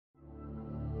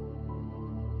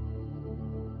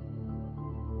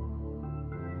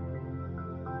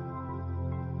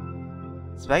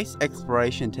Space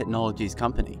Exploration Technologies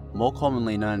Company, more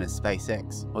commonly known as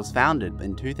SpaceX, was founded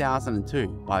in 2002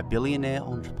 by billionaire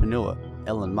entrepreneur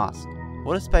Elon Musk.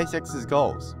 What are SpaceX's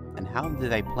goals, and how do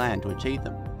they plan to achieve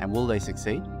them, and will they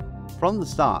succeed? From the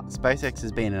start, SpaceX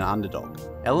has been an underdog.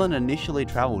 Elon initially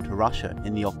travelled to Russia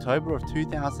in the October of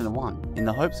 2001 in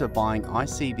the hopes of buying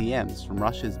ICBMs from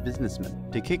Russia's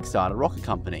businessmen to kickstart a rocket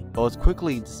company, but was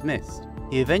quickly dismissed.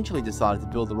 He eventually decided to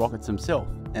build the rockets himself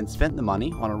and spent the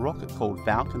money on a rocket called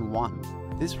Falcon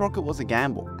 1. This rocket was a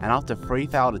gamble, and after 3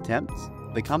 failed attempts,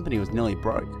 the company was nearly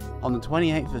broke. On the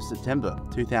 28th of September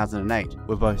 2008,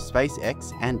 with both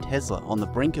SpaceX and Tesla on the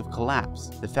brink of collapse,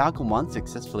 the Falcon 1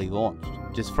 successfully launched.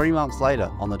 Just 3 months later,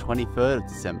 on the 23rd of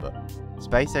December,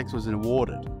 SpaceX was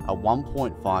awarded a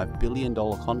 $1.5 billion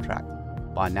contract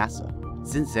by NASA.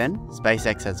 Since then,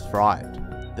 SpaceX has thrived.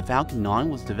 The Falcon 9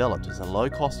 was developed as a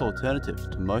low-cost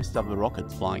alternative to most other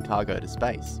rockets flying cargo to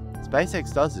space.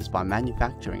 SpaceX does this by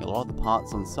manufacturing a lot of the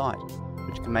parts on site,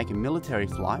 which can make a military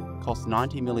flight cost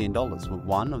 $90 million with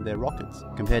one of their rockets,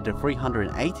 compared to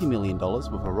 $380 million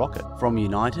with a rocket from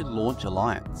United Launch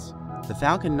Alliance. The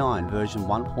Falcon 9 version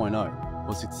 1.0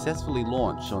 was successfully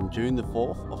launched on June the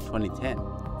 4th of 2010.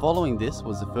 Following this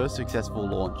was the first successful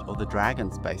launch of the Dragon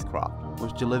spacecraft,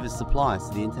 which delivers supplies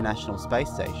to the International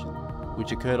Space Station,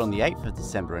 which occurred on the 8th of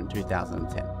December in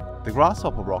 2010. The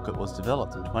Grasshopper rocket was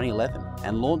developed in 2011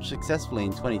 and launched successfully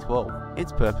in 2012.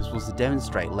 Its purpose was to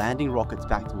demonstrate landing rockets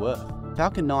back to Earth.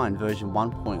 Falcon 9 version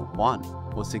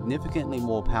 1.1 was significantly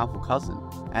more powerful cousin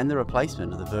and the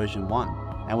replacement of the version 1,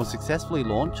 and was successfully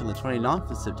launched on the 29th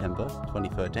of September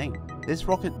 2013. This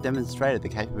rocket demonstrated the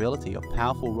capability of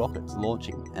powerful rockets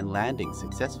launching and landing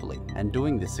successfully, and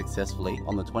doing this successfully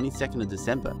on the 22nd of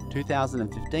December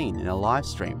 2015 in a live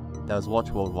stream that was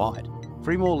watched worldwide.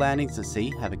 3 more landings at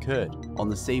sea have occurred on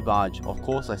the sea barge Of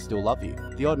Course I Still Love You,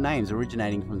 the odd names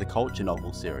originating from the Culture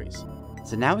novel series.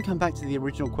 So now we come back to the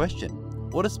original question: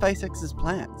 what are SpaceX's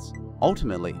plans?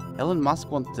 Ultimately, Elon Musk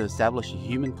wants to establish a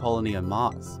human colony on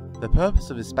Mars. The purpose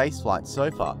of his space flights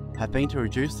so far have been to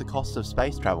reduce the cost of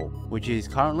space travel, which he is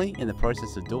currently in the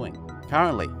process of doing.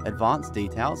 Currently, advanced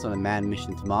details on a manned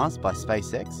mission to Mars by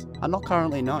SpaceX are not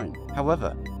currently known.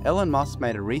 However, Elon Musk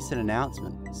made a recent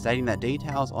announcement stating that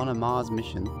details on a Mars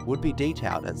mission would be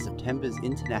detailed at September's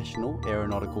International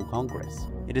Aeronautical Congress.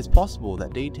 It is possible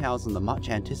that details on the much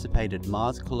anticipated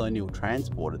Mars Colonial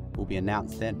transporter will be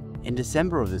announced then. In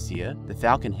December of this year, the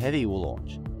Falcon Heavy will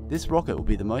launch. This rocket will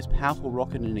be the most powerful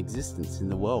rocket in existence in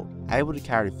the world, able to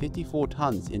carry 54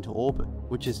 tons into orbit,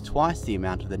 which is twice the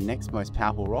amount of the next most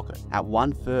powerful rocket, at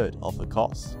 1/3 of the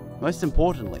cost. Most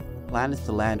importantly, the plan is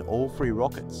to land all 3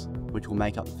 rockets, which will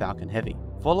make up the Falcon Heavy.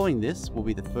 Following this will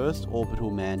be the first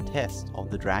orbital manned test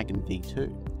of the Dragon V2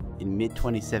 in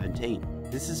mid-2017.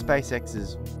 This is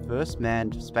SpaceX's first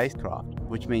manned spacecraft,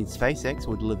 which means SpaceX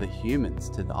will deliver humans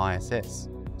to the ISS.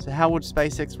 So how would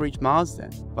SpaceX reach Mars then?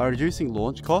 By reducing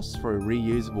launch costs for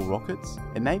reusable rockets,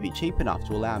 it may be cheap enough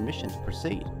to allow a mission to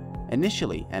proceed.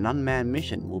 Initially, an unmanned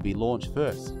mission will be launched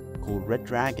first, called Red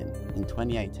Dragon, in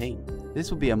 2018.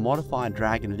 This will be a modified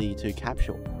Dragon V2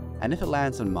 capsule, and if it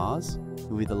lands on Mars, it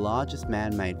will be the largest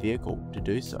man-made vehicle to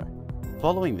do so.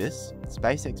 Following this,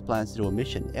 SpaceX plans to do a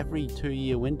mission every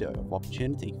 2-year window of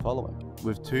opportunity following,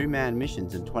 with 2 manned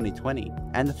missions in 2020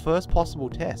 and the first possible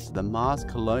test of the Mars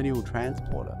Colonial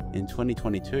transporter in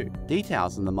 2022.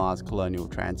 Details on the Mars Colonial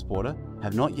transporter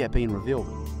have not yet been revealed.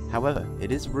 However,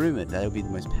 it is rumoured that it will be the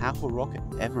most powerful rocket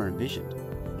ever envisioned,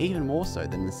 even more so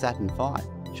than the Saturn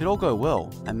V. Should all go well,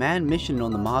 a manned mission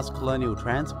on the Mars Colonial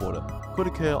transporter could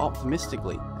occur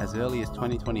optimistically as early as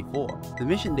 2024. The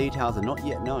mission details are not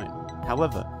yet known.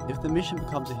 However, if the mission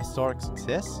becomes a historic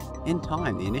success, in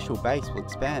time the initial base will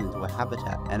expand into a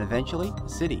habitat and eventually a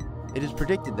city. It is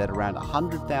predicted that around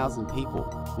 100,000 people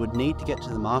would need to get to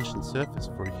the Martian surface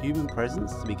for a human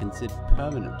presence to be considered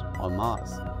permanent on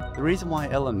Mars. The reason why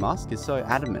Elon Musk is so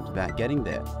adamant about getting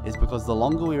there is because the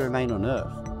longer we remain on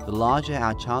Earth, the larger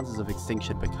our chances of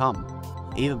extinction become,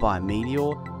 either by a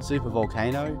meteor,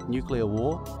 supervolcano, nuclear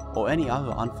war, or any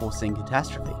other unforeseen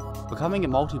catastrophe. Becoming a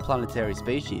multiplanetary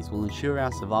species will ensure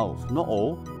our survival from not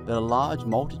all, but a large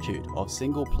multitude of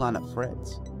single-planet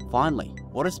threats. Finally,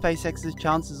 what are SpaceX's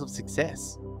chances of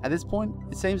success? At this point,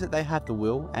 it seems that they have the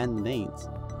will and the means.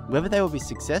 Whether they will be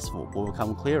successful will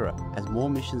become clearer as more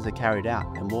missions are carried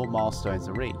out and more milestones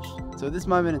are reached. So at this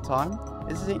moment in time,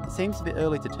 it seems a bit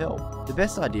early to tell. The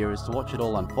best idea is to watch it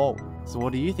all unfold. So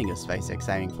what do you think of SpaceX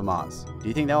aiming for Mars? Do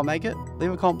you think they'll make it?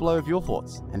 Leave a comment below with your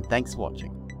thoughts, and thanks for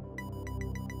watching.